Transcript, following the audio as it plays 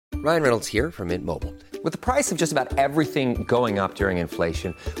Ryan Reynolds here from Mint Mobile. With the price of just about everything going up during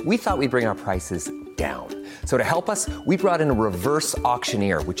inflation, we thought we'd bring our prices down. So to help us, we brought in a reverse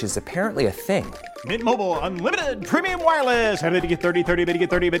auctioneer, which is apparently a thing. Mint Mobile Unlimited Premium Wireless. How to get 30, 30, bit to get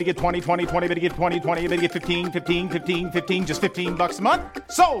 30, bit to get 20, 20, 20, bit to get 20, 20, bit to get 15, 15, 15, 15, just $15 a month?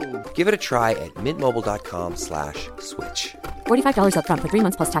 Sold! Give it a try at mintmobile.com/switch. $45 up front for 3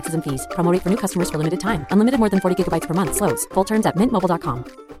 months plus taxes and fees. Promo rate for new customers for limited time. Unlimited more than 40 gigabytes per month. Slows full terms at mintmobile.com.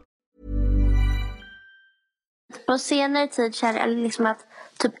 På senare tid känner jag liksom att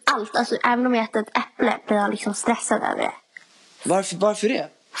typ allt, alltså även om jag äter ett äpple blir jag liksom stressad över det. Varför det?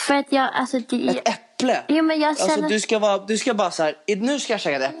 För att jag, alltså ett äpple? Jo, men jag känner... Alltså du ska bara så här, nu ska jag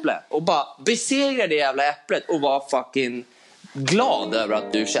käka ett äpple och bara besegra det jävla äpplet och vara fucking glad över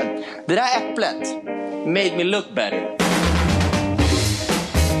att du känner. Det där äpplet made me look better.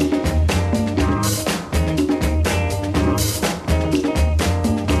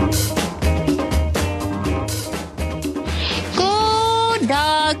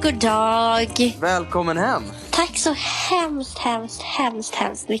 God dag. Välkommen hem. Tack så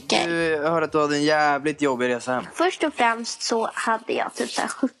hemskt mycket. Jag hörde att du hade en jävligt jobbig resa hem. Först och främst så hade jag typ så här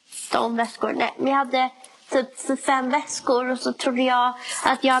 17 väskor. Nej, men jag hade typ 5 väskor. Och så trodde jag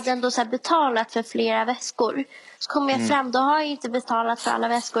att jag hade ändå så här betalat för flera väskor. Så kom jag fram, då har jag inte betalat för alla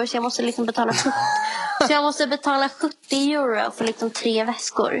väskor. Så jag måste liksom betala 70, så jag måste betala 70 euro för liksom 3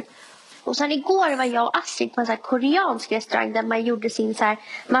 väskor. Och sen igår var jag och Astrid på en så här koreansk restaurang där man gjorde sin så här,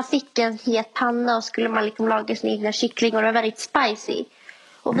 man fick en het panna och skulle man liksom laga sin egna kyckling och det var väldigt spicy.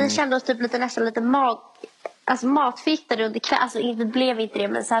 Och vi kände oss typ nästan lite matfiktade under kvällen. Alltså det blev inte det,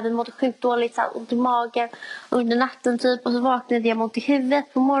 men så här, vi mådde sjukt dåligt, så här, ont i magen under natten typ. Och så vaknade jag med ont i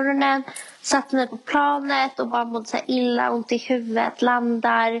huvudet på morgonen. Satt mig på planet och bara mådde så här illa, ont i huvudet,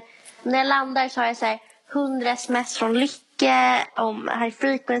 landar. När jag landar så har jag så här 100 sms från Lycka om High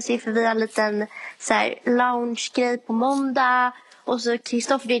Frequency, för vi har en liten så här lounge-grej på måndag. Och så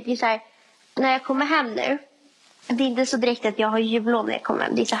Kristoffer, det är så här, när jag kommer hem nu, det är inte så direkt att jag har jullov när jag kommer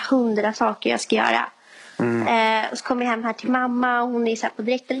hem. Det är så här 100 saker jag ska göra. Och så kommer jag hem här till mamma och hon är så här på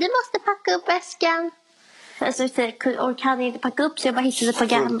direkten, du måste packa upp väskan. Alltså och kan inte packa upp, så jag bara hittade på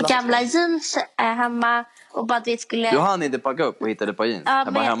gamla jeans hemma. Och bara det skulle... Du hann inte packa upp och hittade på jeans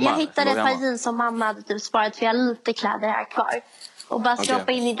hemma. Jag hittade ett par jeans som mamma hade typ sparat, för jag har lite kläder här kvar. Och bara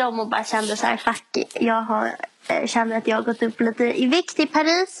stoppa in i dem och bara kände så här, fuck, känner att jag har gått upp lite i vikt i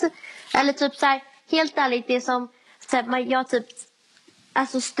Paris. Eller typ så här, helt ärligt, det som så här, jag typ,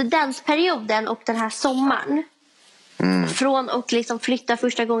 alltså studentperioden och den här sommaren. Från och liksom flytta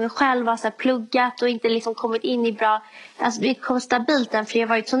första gången själv, var så här pluggat och inte liksom kommit in i bra, alltså det kom stabilt än, för det har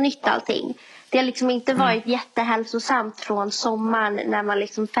varit så nytt allting. Det har liksom inte varit jättehälsosamt från sommaren när man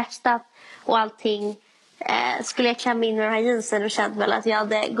liksom festat och allting. Skulle jag klämma in med de här jeansen och kände väl att jag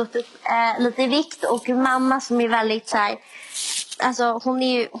hade gått upp lite i vikt. Och mamma som är väldigt så här, alltså hon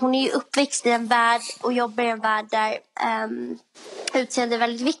är ju uppväxt i en värld och jobbar i en värld där utseende är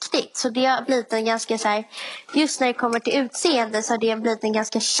väldigt viktigt. Så det har blivit en ganska så här, just när det kommer till utseende så har det blivit en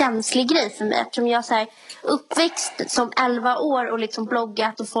ganska känslig grej för mig. Eftersom jag så här, uppväxt som 11 år och liksom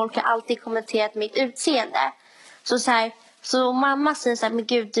bloggat och folk har alltid kommenterat mitt utseende. Så här, så mamma säger så här, men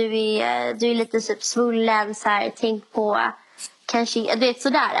gud, du är lite typ svullen, så här, tänk på kanske, du vet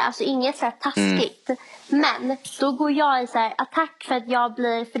sådär, alltså inget så här taskigt. Men då går jag i så här attack för att jag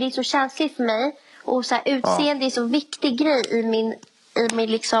blir, för det är så känsligt för mig. Och så här, utseende är så viktig grej i min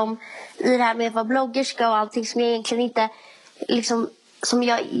liksom, i det här med att vara bloggerska och allting som jag egentligen inte liksom, som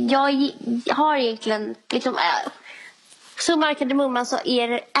jag har egentligen liksom, summa kardemumman så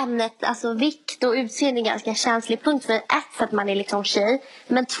är ämnet, alltså vikt och utseende, en ganska känslig punkt för för att man är liksom tjej,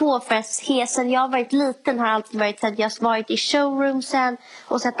 men 2 för att sen jag har varit liten har alltid varit så att jag har varit i showroomsen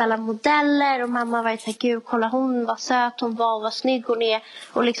och sett alla modeller och mamma har varit så här, gud kolla hon var söt hon var och vad snygg hon är,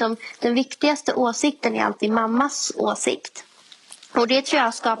 och liksom den viktigaste åsikten är alltid mammas åsikt, och det tror jag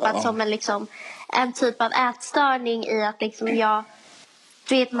har skapat som en liksom en typ av ätstörning i att liksom jag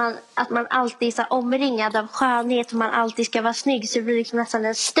vet att man alltid är så omringad av skönhet och man alltid ska vara snygg, så det blir liksom nästan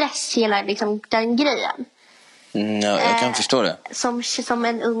en stress hela liksom, den grejen. Jag kan förstå det.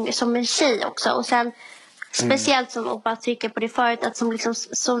 Som en tjej också. Och sen speciellt som att bara trycka på det förut, att som liksom,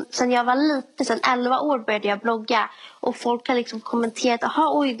 sen jag var liten, sen 11 år började jag blogga och folk har liksom kommenterat,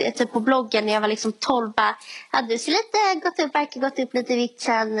 typ på bloggen när jag var liksom 12, bara, du ser lite gått upp lite i vikt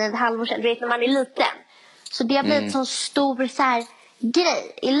sen ett halvår sedan, du vet när man är liten. Så det har blivit en sån stor så här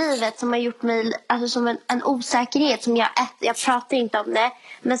grej i livet som har gjort mig, alltså som en osäkerhet som jag pratar inte om det,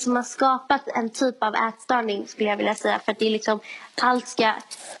 men som har skapat en typ av ätstörning skulle jag vilja säga, för att det är liksom allt ska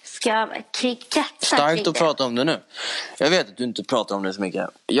kretsa. Starkt att prata om det nu. Jag vet att du inte pratar om det så mycket.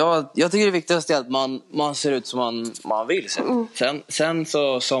 Jag tycker det viktigaste är att man ser ut som man vill se. Sen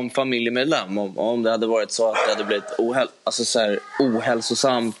så som familjemedlem, om det hade varit så att det hade blivit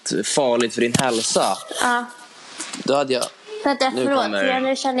ohälsosamt farligt för din hälsa, då hade jag...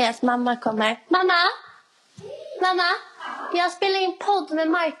 Nu känner jag att mamma kommer. Mamma, jag spelar in podd med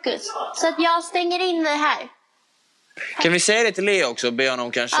Marcus, så att jag stänger in mig här. Kan vi säga det till Leo också och be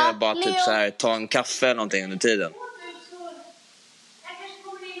honom kanske bara Leo, typ så här, ta en kaffe eller någonting under tiden?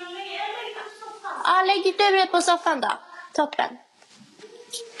 Ja, lägg du det på soffan då. Toppen.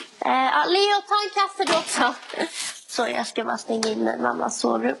 Leo, ta en kaffe då också. Så jag ska bara stänga in mig i mammas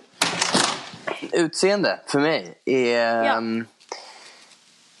sovrum. Utseende för mig är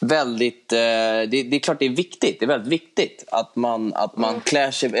väldigt det är klart det är viktigt. Det är väldigt viktigt att man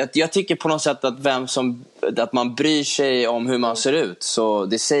klär sig. Jag tycker på något sätt att man bryr sig om hur man ser ut, så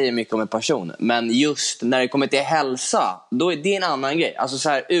det säger mycket om en person. Men just när det kommer till hälsa, då är det en annan grej. Alltså så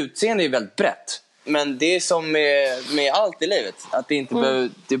här, utseende är väldigt brett. Men det är som med allt i livet, att det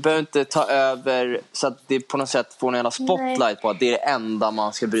behöver inte ta över så att det på något sätt får en jävla spotlight på att det är det enda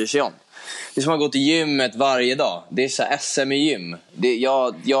man ska bry sig om. Det är som att gå till gymmet varje dag. Det är så här SM i gym. Det är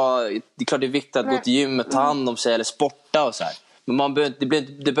klart det är viktigt att gå till gymmet, ta hand om sig eller sporta och så här. Men det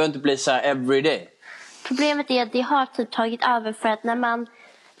behöver inte bli så här everyday. Problemet är att det har typ tagit över, för att när man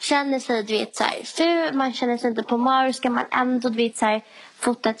känner sig, du vet, så här, ful, man känner sig inte på mar, ska man ändå, du vet, så här,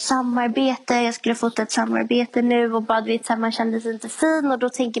 fota ett samarbete. Jag skulle fota ett samarbete nu och bara, du vet, så här, man känner sig inte fin, och då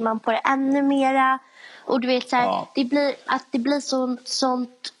tänker man på det ännu mera. Och du vet så här, det blir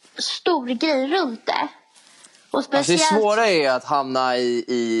sånt stor grej runt det. Och speciellt... Alltså det svåra är att hamna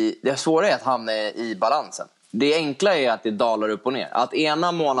i balansen. Det enkla är att det dalar upp och ner. Att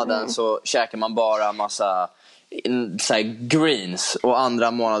ena månaden så käkar man bara massa så här, greens, och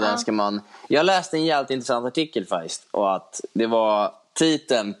andra månaden ska man... Jag läste en jävligt intressant artikel faktiskt, och att det var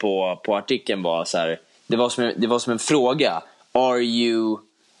titeln på artikeln var så här, det var som en fråga: Are you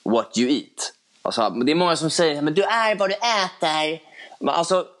what you eat? Alltså, det är många som säger, men du är vad du äter. Men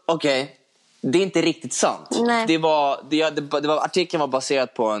alltså, okej. Det är inte riktigt sant. Artikeln var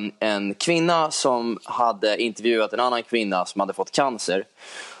baserad på en kvinna som hade intervjuat en annan kvinna som hade fått cancer.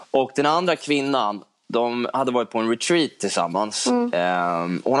 Och den andra kvinnan, de hade varit på en retreat tillsammans.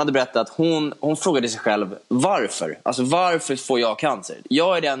 Hon hade berättat att hon frågade sig själv varför. Alltså varför får jag cancer?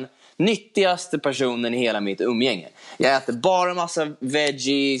 Jag är den nyttigaste personen i hela mitt umgänge. Jag äter bara massa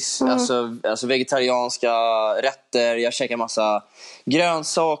veggies, alltså vegetarianska rätter. Jag käkar massa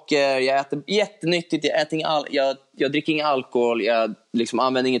grönsaker. Jag äter jättenyttigt. Jag dricker ingen alkohol. Jag liksom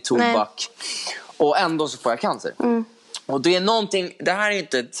använder ingen tobak. Och ändå så får jag cancer. Och det är någonting, det här är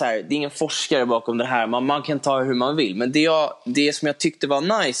inte så här, det är ingen forskare bakom det här. Man kan ta hur man vill. Men det som jag tyckte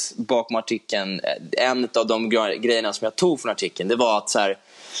var nice bakom artikeln, en av de grejerna som jag tog från artikeln, det var att så här,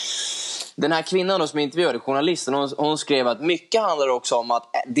 den här kvinnan då som intervjuade, journalisten, hon skrev att mycket handlar också om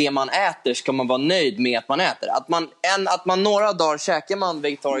att det man äter ska man vara nöjd med att man äter. Att man några dagar käkar man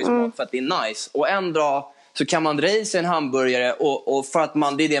vegetarisk mat för att det är nice, och en dag så kan man dra i sig en hamburgare och för att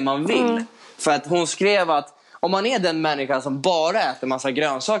det är det man vill. För att hon skrev att om man är den människa som bara äter massa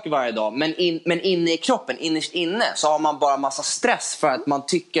grönsaker varje dag, men inne i kroppen, innerst inne, så har man bara massa stress för att man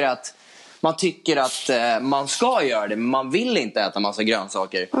tycker att man ska göra det, men man vill inte äta massa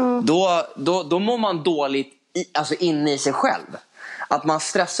grönsaker. Då mår man dåligt alltså inne i sig själv. Att man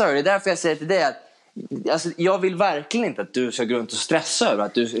stressar. Det är därför jag säger till dig att alltså, jag vill verkligen inte att du ska gå runt och stressa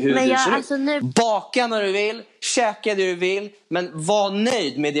över hur du ser ut. Baka när du vill, käka det du vill, men var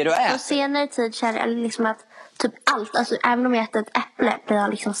nöjd med det du äter. På senare tid känner jag liksom att typ allt, alltså även om jag äter ett äpple blir jag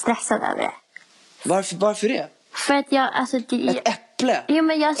liksom stressad över det. Varför det? För att jag, alltså ett äpple? Jo,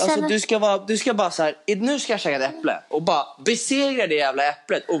 men jag känner... Alltså du ska bara så här, nu ska jag käka ett äpple och bara besegra det jävla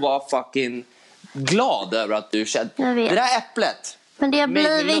äpplet och vara fucking glad över att du känner det där äpplet. Men det har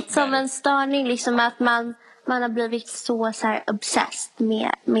blivit som en störning liksom, att man har blivit så här obsessed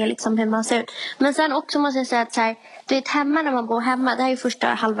med liksom hur man ser ut. Men sen också måste jag säga att så här, du vet, hemma när man bor hemma, det här är ju första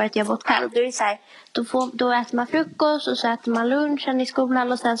halvåret jag har bott själv, då är det så här, då äter man frukost och så äter man lunchen i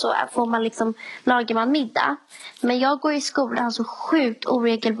skolan och sen så får man liksom, lagar man middag. Men jag går i skolan så sjukt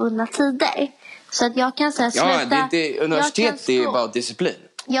oregelbundna tider. Så att jag kan säga sluta... Ja, det är universitet, det är bara disciplin.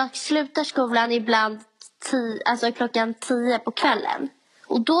 Jag slutar skolan ibland klockan 10 på kvällen.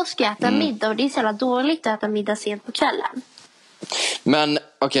 Och då ska jag äta middag, och det är så jävla dåligt att äta middag sent på kvällen. Men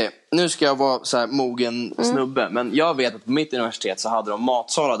okej, nu ska jag vara så här mogen snubbe. Men jag vet att på mitt universitet så hade de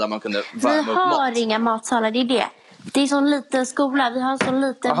matsalar där man kunde värma upp mat. Vi har inga matsalar, det är det. Det är en sån liten skola, vi har en sån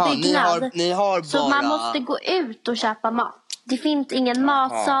liten byggnad. Ni har bara... Så man måste gå ut och köpa mat. Det finns ingen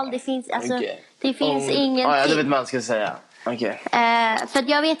matsal, det finns, alltså, det finns ingenting. Ja, det vet man ska säga. Okay. För att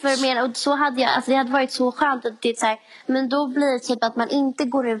jag vet vad du menar. Och så hade jag, alltså det hade varit så skönt att det är så här, men då blir det typ att man inte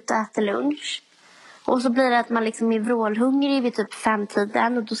går ut och äter lunch. Och så blir det att man liksom är vrålhungrig vid typ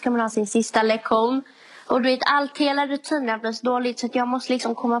 5-tiden. Och då ska man ha sin sista lektion. Och du vet, hela rutinen blir så dåligt. Så att jag måste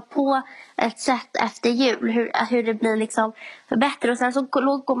liksom komma på ett sätt efter jul. Hur det blir liksom bättre. Och sen så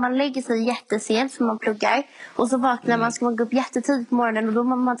går man lägger sig jättesent för man pluggar. Och så vaknar man, ska man gå upp jättetidigt på morgonen. Och då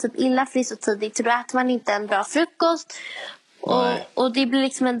mår man typ illa för det så tidigt. Så då äter man inte en bra frukost. Och det blir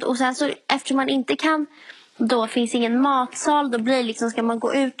liksom och sen så eftersom man inte kan, då finns ingen matsal, då blir det liksom, ska man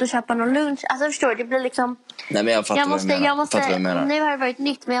gå ut och köpa någon lunch, alltså förstår du, det blir liksom. Nej, men jag fattar vad du menar. Nu har det varit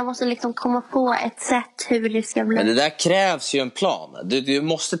nytt, men jag måste liksom komma på ett sätt hur det ska bli. Men det där krävs ju en plan. Du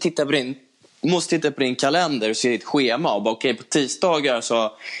måste titta på din kalender och se ditt schema och bara okej, på tisdagar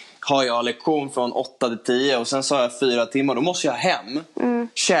så har jag lektion från 8 till 10 och sen så har jag 4 timmar, då måste jag hem,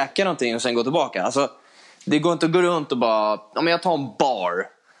 käka någonting och sen gå tillbaka. Alltså det går inte att gå runt och bara, om jag tar en bar.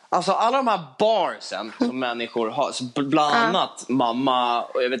 Alltså alla de här barsen som människor har, bland annat mamma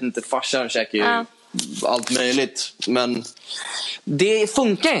och jag vet inte, farsan käkar ju allt möjligt. Men det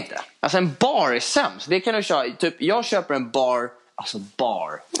funkar inte. Alltså en bar är sämst. Det kan du köra, typ jag köper en bar. Alltså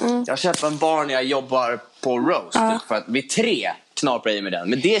bar. Jag köper en bar när jag jobbar på roast. Typ, för att vi 3 knaprar i med den.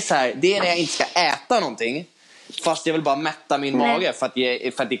 Men det är så här, det är när jag inte ska äta någonting. Fast jag vill bara mätta min mage för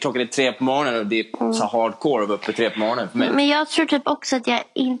att det klockan är 3 på morgonen och det är så hardcore att vara uppe 3 på morgonen för mig. Men jag tror typ också att jag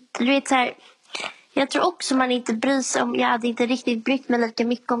inte, du vet så här, jag tror också man inte bryr sig om, jag hade inte riktigt brytt mig lika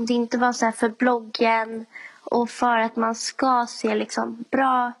mycket om det inte var så här för bloggen och för att man ska se liksom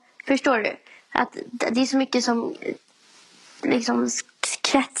bra, förstår du? Att det är så mycket som liksom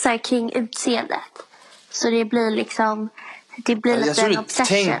kretsar kring utseendet. Så det blir liksom, det blir lite en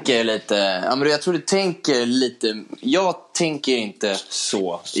obsession. Jag tror du tänker lite. Jag tänker inte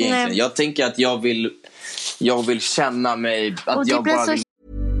så egentligen. Nej. Jag tänker att jag vill känna mig att jag bara vill...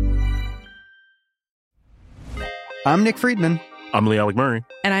 I'm Nick Friedman. I'm Lee Alec Murray.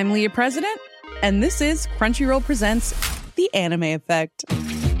 And I'm Leah President. And this is Crunchyroll Presents The Anime Effect.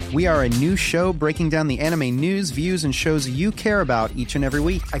 We are a new show breaking down the anime news, views, and shows you care about each and every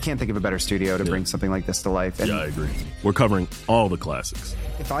week. I can't think of a better studio to bring something like this to life. And I agree. We're covering all the classics.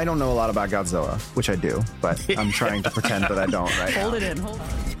 If I don't know a lot about Godzilla, which I do, but I'm trying to pretend that I don't right now. Hold it in.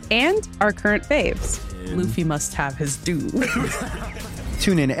 And our current faves. Luffy must have his due.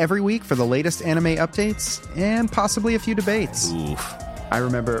 Tune in every week for the latest anime updates and possibly a few debates. Oof. I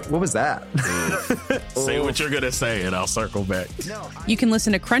remember, what was that? Say what you're going to say and I'll circle back. You can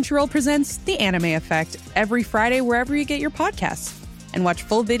listen to Crunchyroll Presents The Anime Effect every Friday wherever you get your podcasts. And watch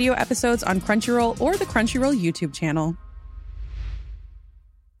full video episodes on Crunchyroll or the Crunchyroll YouTube channel.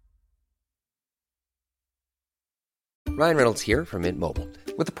 Ryan Reynolds here from Mint Mobile.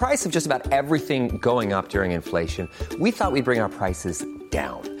 With the price of just about everything going up during inflation, we thought we'd bring our prices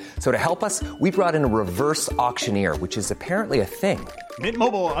down. So to help us, we brought in a reverse auctioneer, which is apparently a thing. Mint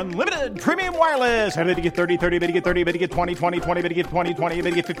Mobile Unlimited Premium Wireless. How to get 30, 30, how to get 30, how to get 20, 20, 20, how to get 20, 20, how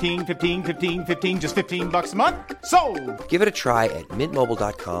to get 15, 15, 15, 15, just $15 a month? Sold! Give it a try at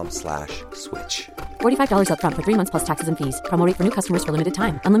mintmobile.com/switch. $45 up front for 3 months plus taxes and fees. Promo rate for new customers for limited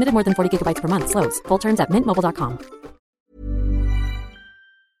time. Unlimited more than 40 gigabytes per month. Slows full terms at mintmobile.com.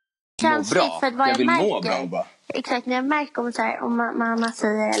 Känsligt för vad jag vill märker. må bra bara. Exakt, när jag märker om, så här, om mamma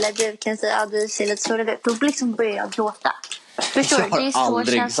säger eller du kan säga att du ser lite svullen ut, då liksom börjar jag gråta. Förstår du? Det är så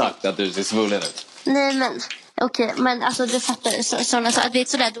aldrig känsligt. sagt att du ser svullen ut. Nej men okej, men alltså du fattar sådana så att vet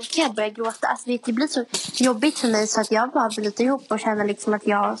sådär, då kan jag börja gråta. Alltså vet, det blir så jobbigt för mig så att jag bara bryter ihop och känner liksom att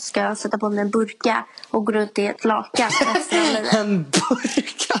jag ska sätta på mig en burka och gå runt i ett lakan. En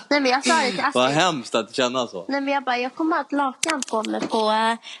burka? Nej men jag sa det till Astrid. Vad hemskt att känna så. Nej men jag kommer ha ett lakan på mig på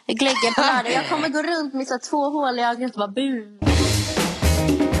glöggen på lördag. Jag kommer gå runt med så 2 hål i ögonen och bara bu.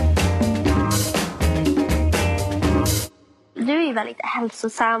 Du är ju väldigt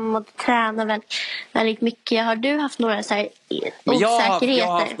hälsosam och tränar väldigt mycket. Har du haft några så här osäkerheter? Jag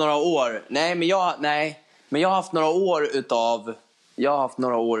har haft några år. Men jag har haft några år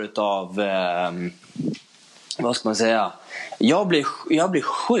utav vad ska man säga? Jag blir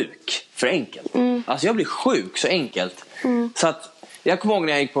sjuk för enkelt. Alltså jag blir sjuk så enkelt. Så att Jag kommer ihåg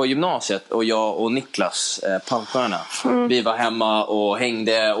när jag gick på gymnasiet och jag och Niklas, Palmstjärna, vi var hemma och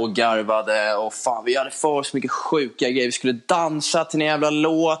hängde och garvade och fan, vi hade för så mycket sjuka grejer. Vi skulle dansa till en jävla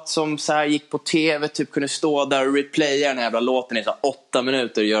låt som så här gick på tv, typ kunde stå där och replaya den jävla låten i så 8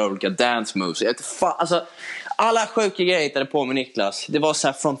 minuter och göra olika dance moves. Alltså, alla sjuka grejer hittade på med Niklas. Det var så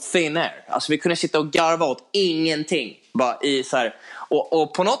här från thin air. Alltså vi kunde sitta och garva åt ingenting. Bara i så här,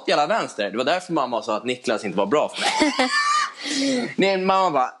 och på något jävla vänster. Det var därför mamma sa att Niklas inte var bra för mig. Nej,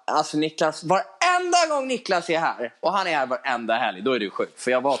 mamma bara, alltså Niklas, varenda gång Niklas är här, och han är här varenda helg, då är du sjuk.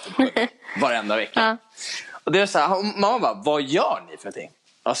 För jag var typ sjuk varenda vecka. Och det är så här, mamma bara, vad gör ni för någonting?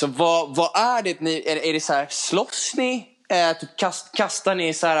 Alltså vad är det ni, är det så här, slåss ni? Typ kastar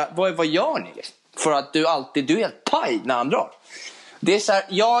ni så här, vad gör ni? För att du är helt paj när han drar. Det är så här,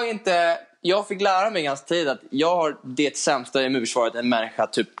 jag fick lära mig ganska tid att jag har det sämsta immunförsvaret en människa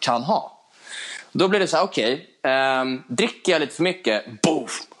typ kan ha. Då blir det så här, okej, dricker jag lite för mycket,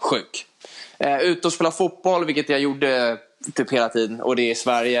 boff, sjuk. Ut och spela fotboll, vilket jag gjorde typ hela tiden, och det är i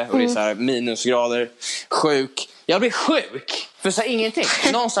Sverige och det är så här minusgrader, sjuk. Jag blir sjuk för så här, ingenting.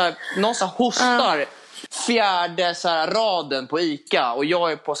 Någon så här hostar fjärde så här raden på Ica och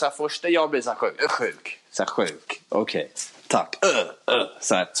jag är på så här första, jag blir så här sjuk. Okej. Tack.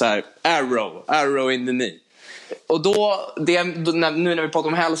 Så här arrow in the knee. Och då nu när vi pratar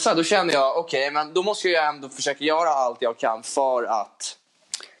om hälsa, då känner jag okej, men då måste jag ändå försöka göra allt jag kan för att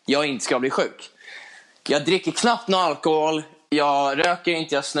jag inte ska bli sjuk. Jag dricker knappt någon alkohol, jag röker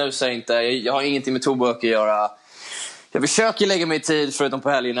inte, jag snusar inte, jag har ingenting med tobak att göra. Jag försöker lägga mig i tid förutom på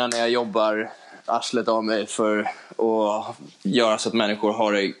helgerna när jag jobbar arslet av mig för att göra så att människor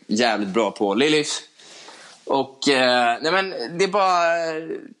har det jävligt bra på Lillys. Och nej, men det är bara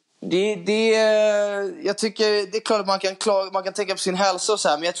jag tycker det är klart att man kan tänka på sin hälsa och så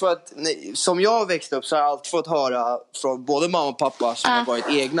här, men jag tror att som jag växte upp så har jag alltid fått höra från både mamma och pappa som har varit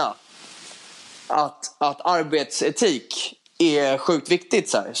egna att arbetsetik är sjukt viktigt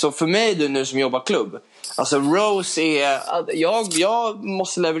så här. Så för mig nu som jobbar klubb, alltså Rose är jag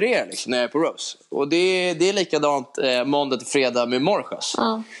måste leverera liksom, när jag är på Rose. Och det är likadant måndag till fredag med Morjas.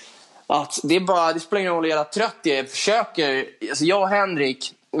 Att det spelar ingen roll hur jävla trött jag är. Försöker, alltså jag och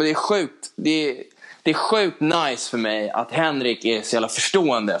Henrik, och det är sjukt, det är sjukt nice för mig att Henrik är så jävla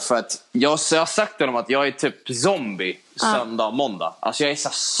förstående. För att jag har sagt till honom att jag är typ zombie söndag och måndag. Alltså jag är så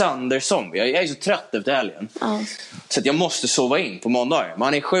sönderzombie. Jag är så trött efter helgen. Så att jag måste sova in på måndagar.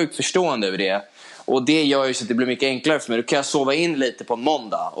 Man är sjukt förstående över det. Och det gör ju så att det blir mycket enklare för mig. Då kan jag sova in lite på en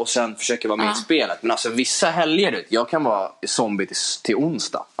måndag och sen försöka vara med i spelet. Men alltså vissa helger, jag kan vara zombie till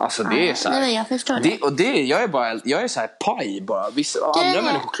onsdag. Alltså det är så här. Nej, jag förstår det. Och det, jag är så här paj bara. Vissa andra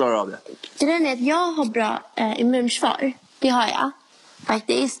människor klarar av det. Grejen är att jag har bra immunförsvar. Det har jag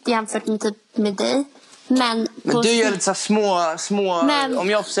faktiskt jämfört med typ med dig. Men du gör lite så här små men, om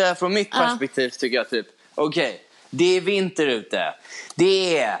jag får säga från mitt perspektiv tycker jag typ okej, det är vinter ute.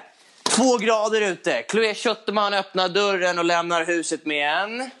 Det är 2 grader ute. Chloé Kötterman öppnar dörren och lämnar huset med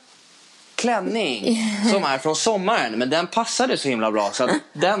en klänning som är från sommaren. Men den passade så himla bra så att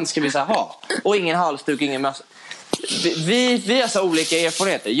den ska vi så ha. Och ingen halsduk, ingen mössa. Vi har så olika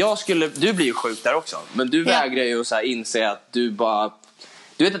erfarenheter. Du blir ju sjuk där också. Men du vägrar ju att så här inse att du bara...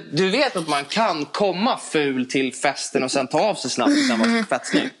 Du vet att man kan komma ful till festen och sen ta av sig snabbt och sen vara fett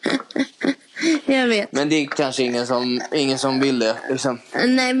snygg. Jag vet. Men det är kanske ingen som vill det liksom.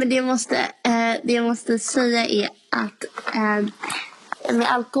 Nej, men det jag måste säga är att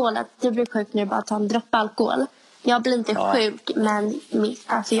med alkohol, att du blir sjuk när du bara tar en droppe alkohol. Jag blir inte sjuk, men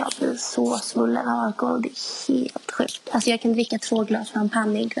jag blir så svullen av alkohol. Det är helt sjukt. Alltså jag kan dricka 2 glas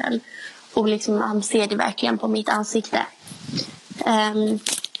champagne ikväll och liksom man ser det verkligen på mitt ansikte.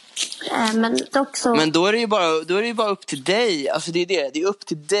 Men dock så... Men då är det ju bara upp till dig. Alltså det är upp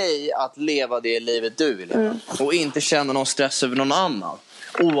till dig att leva det livet du vill leva. Och inte känna någon stress över någon annan.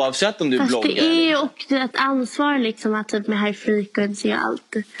 Oavsett om du bloggar. Det är ju också ett ansvar liksom att typ med High Frequency och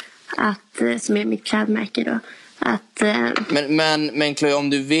allt. Som är mitt klädmärke då. Men Chloe, om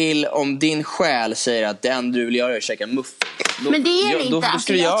du vill, om din själ säger att det enda du vill göra är att käka muff. Men det är det inte. Då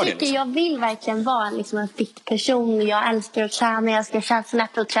alltså, jag tycker liksom. Jag vill verkligen vara liksom en fit person. Jag älskar att träna. Jag ska känsla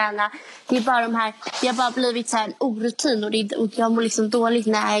att träna. Det är bara det har bara blivit så här en orutin. Och jag mår liksom dåligt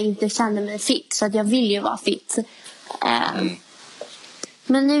när jag inte känner mig fit. Så att jag vill ju vara fit.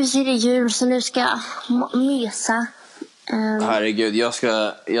 Men nu är det jul så nu ska jag mysa. Herregud,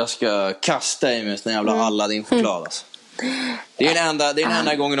 jag ska kasta i mig en jävla Aladdin-choklad alltså. Det är den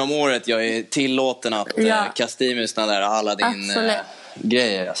enda gången om året jag är tillåten att kasta i mig såna där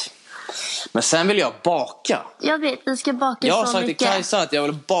Aladdin-grejer alltså. Men sen vill jag baka. Jag vet, du ska baka jag har så sagt mycket. till Kajsa att jag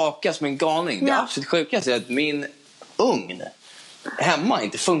vill baka som en galning. Det absolut sjukaste är att min ugn hemma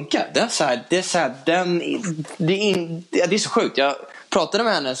inte funkar. Det är så sjukt. Jag pratade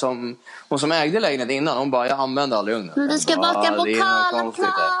med henne hon som ägde lägenheten innan. Hon bara, jag använder aldrig ugnen. Men du ska baka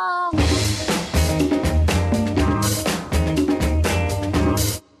vokalplan.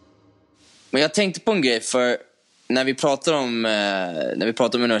 Men jag tänkte på en grej, för när vi pratar om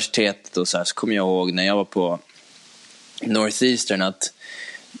universitetet och så kommer jag ihåg när jag var på Northeastern att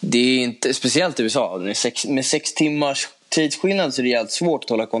det är inte, speciellt i USA, med 6 timmars tidsskillnad så är det jävligt svårt att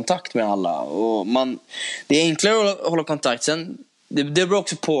hålla kontakt med alla. Och det är enklare att hålla kontakt. Sen, det beror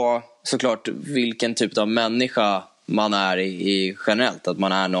också på såklart vilken typ av människa man är i generellt. Att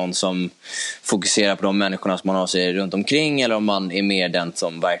man är någon som fokuserar på de människorna som man har sig runt omkring, eller om man är mer den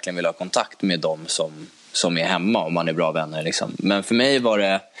som verkligen vill ha kontakt med dem som är hemma, om man är bra vänner liksom. Men för mig var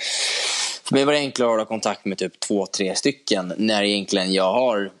det enklare att hålla kontakt med typ 2-3 stycken, när egentligen jag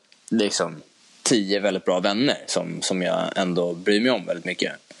har liksom 10 väldigt bra vänner som jag ändå bryr mig om väldigt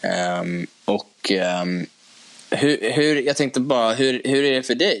mycket. Jag tänkte bara, hur är det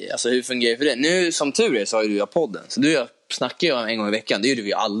för dig? Alltså hur fungerar det för dig? Nu som tur är så har ju du podden, så du snackar ju en gång i veckan. Det gjorde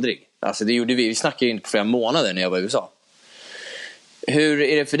vi aldrig. Alltså det gjorde vi snackade ju inte på flera månader när jag var i USA. Hur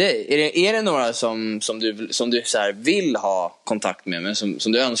är det för dig? Är det några som du så här vill ha kontakt med, men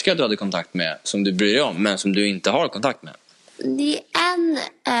som du önskar att du hade kontakt med, som du bryr dig om, men som du inte har kontakt med? Det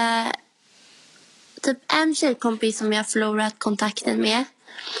är en tjejkompis som jag förlorat kontakten med.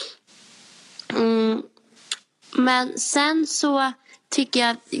 Men sen så tycker jag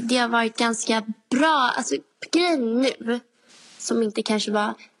att det har varit ganska bra. Alltså grejen nu, som inte kanske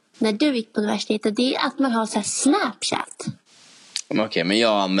var när du gick på universitetet, det är att man har så här Snapchat. Okej, men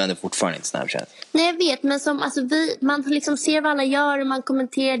jag använder fortfarande inte Snapchat. Nej, jag vet, men som, alltså, man liksom ser vad alla gör och man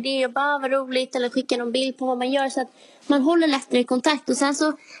kommenterar det och bara vad roligt, eller skickar någon bild på vad man gör, så att man håller lättare i kontakt. Och sen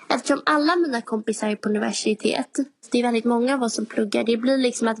så, eftersom alla mina kompisar är på universitet, det är väldigt många av oss som pluggar, det blir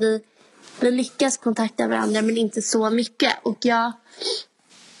liksom att vi lyckas kontakta varandra, men inte så mycket. Och jag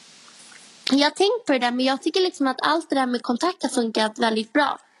har tänkt på det där, men jag tycker liksom att allt det där med kontakt har funkat väldigt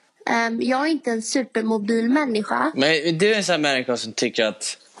bra. Jag är inte en supermobil människa. Men du är en sån här människa som tycker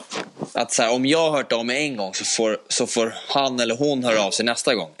att så här, om jag har hört av mig en gång så får han eller hon höra av sig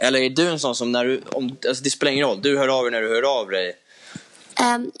nästa gång. Eller är du en sån som alltså det spelar ingen roll, du hör av dig när du hör av dig?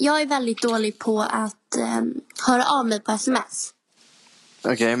 Jag är väldigt dålig på att höra av mig på sms.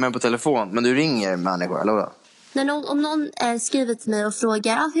 Okej, men på telefon. Men du ringer människor, eller vad? Om någon skriver till mig och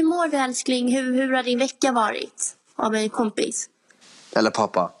frågar hur mår du älskling, hur har din vecka varit? Av en kompis. Eller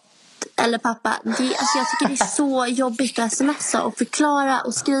pappa. Alltså jag tycker det är så jobbigt att smsa och förklara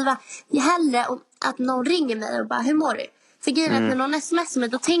och skriva. Jag hellre att någon ringer mig och bara, hur mår du? För grejen är att när någon smsar mig,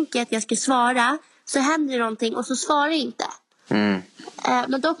 då tänker jag att jag ska svara. Så händer det någonting och så svarar jag inte.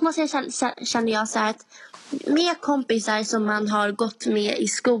 Men dock måste känner jag så här att med kompisar som man har gått med i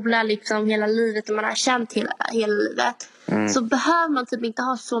skola liksom hela livet och man har känt hela livet, så behöver man typ inte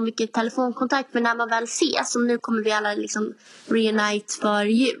ha så mycket telefonkontakt. Men när man väl ses, som nu kommer vi alla liksom reunite för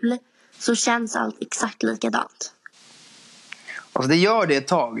jul, så känns allt exakt likadant. Alltså det gör det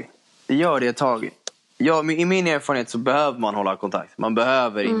ett tag. Ja, i min erfarenhet så behöver man hålla kontakt. Man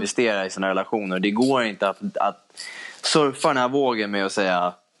behöver investera i sina relationer. Det går inte att surfa den här vågen med att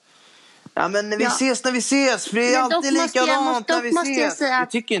säga, ja men när vi ses, för det är alltid likadant när vi ses. Måste jag säga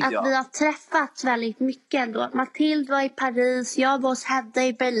att vi har träffats väldigt mycket ändå. Matilda var i Paris, jag var hos Hedda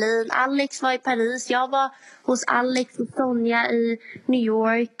i Berlin, Alex var i Paris, jag var hos Alex och Sonja i New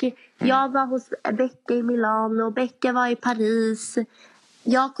York, jag var hos Becka i Milano, Becka var i Paris.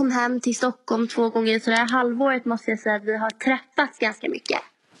 Jag kom hem till Stockholm 2 gånger, så det här halvåret måste jag säga att vi har träffats ganska mycket.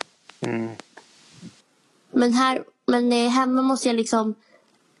 Men hemma måste jag liksom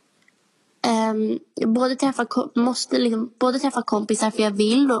både träffa kompisar för jag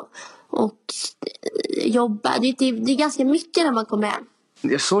vill och jobba. Det är ganska mycket när man kommer hem.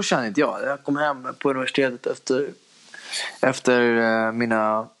 Så känner inte jag. Jag kom hem på universitetet efter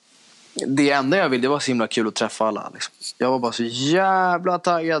mina... Det enda jag ville, det var så himla kul att träffa alla liksom. Jag var bara så jävla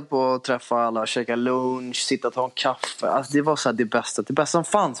taggad på att träffa alla, käka lunch, sitta och ta en kaffe. Alltså det var så här det bästa som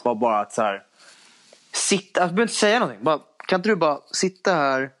fanns var bara att så här sitta, jag behöver inte säga någonting, bara, kan inte du bara sitta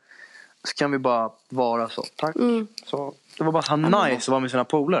här så kan vi bara vara så, tack. Så det var bara så nice att vara med sina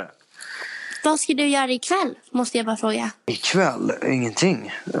polare. Vad ska du göra ikväll, måste jag bara fråga. Ikväll?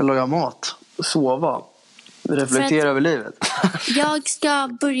 Ingenting. Laga mat, sova, reflektera över livet. Jag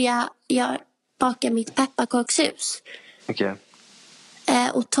ska börja baka mitt pepparkakshus. Okej.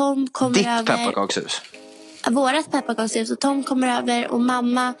 Och Tom kommer Ditt över. pepparkakshus? Vårat pepparkakshus. Och Tom kommer över och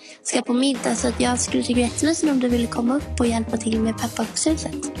mamma ska på middag. Så att jag skulle tycka jättemysigt om du ville komma upp och hjälpa till med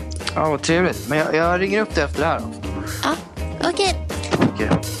pepparkakshuset. Ja, vad trevligt. Men jag ringer upp dig efter det här då. Ja. Okej. Okej,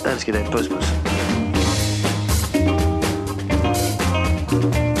 jag älskar dig. Puss, puss.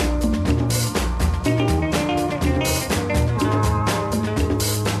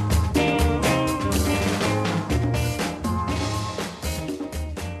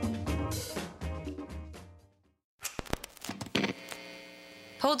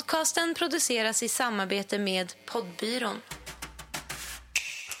 Podcasten produceras i samarbete med Poddbyrån.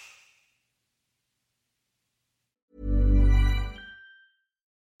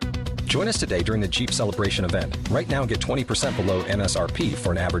 Join us today during the Jeep Celebration event. Right now, get 20% below MSRP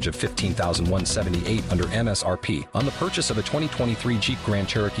for an average of $15,178 under MSRP on the purchase of a 2023 Jeep Grand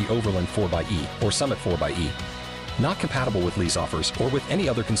Cherokee Overland 4xE or Summit 4xE. Not compatible with lease offers or with any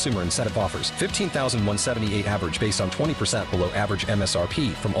other consumer incentive offers. $15,178 average based on 20% below average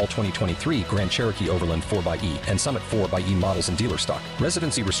MSRP from all 2023 Grand Cherokee Overland 4xE and Summit 4xE models in dealer stock.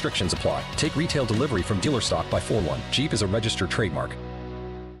 Residency restrictions apply. Take retail delivery from dealer stock by 4/1. Jeep is a registered trademark.